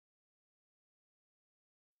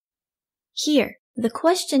Here, the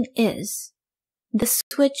question is, the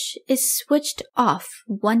switch is switched off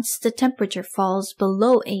once the temperature falls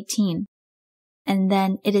below 18, and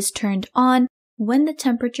then it is turned on when the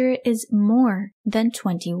temperature is more than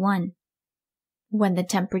 21. When the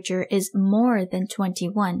temperature is more than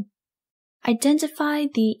 21, identify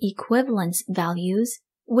the equivalence values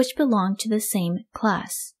which belong to the same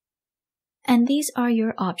class. And these are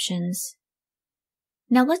your options.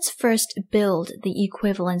 Now let's first build the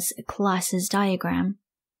equivalence classes diagram.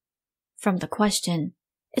 From the question,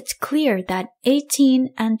 it's clear that 18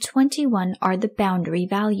 and 21 are the boundary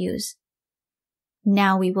values.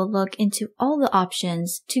 Now we will look into all the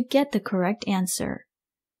options to get the correct answer.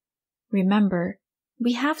 Remember,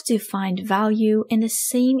 we have to find value in the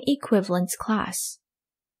same equivalence class.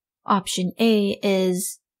 Option A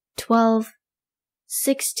is 12,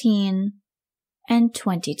 16, and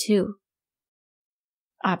 22.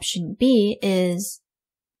 Option B is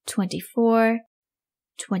 24,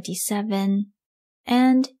 27,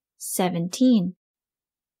 and 17.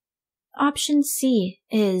 Option C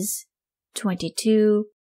is 22,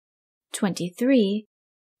 23,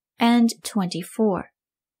 and 24.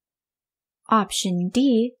 Option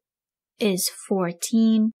D is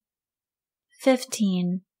 14,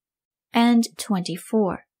 15, and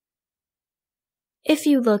 24. If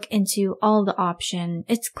you look into all the options,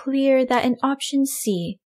 it's clear that in option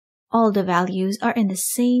C, all the values are in the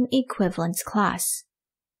same equivalence class.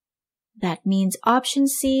 That means option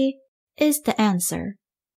C is the answer.